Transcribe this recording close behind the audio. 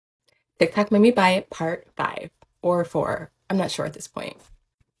TikTok made me buy it part 5 or 4. I'm not sure at this point.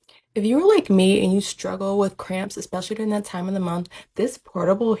 If you're like me and you struggle with cramps, especially during that time of the month, this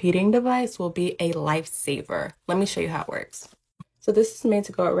portable heating device will be a lifesaver. Let me show you how it works. So this is made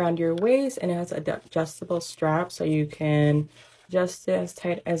to go around your waist and it has an adjustable strap so you can adjust it as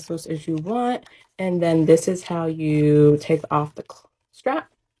tight as loose as you want. And then this is how you take off the strap.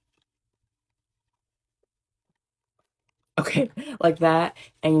 Okay, like that.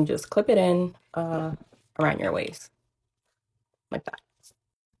 And you just clip it in around your waist, like that.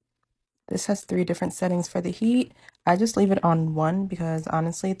 This has 3 different settings for the heat. I just leave it on 1 because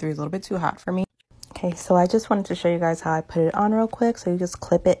honestly 3 is a little bit too hot for me. Okay, so I just wanted to show you guys how I put it on real quick. So you just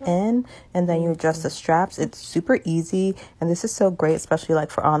clip it in and then you adjust the straps. It's super easy and this is so great, especially like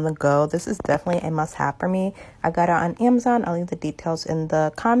for on the go. This is definitely a must-have for me. I got it on Amazon. I'll leave the details in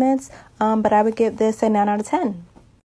the comments, but I would give this a 9 out of 10.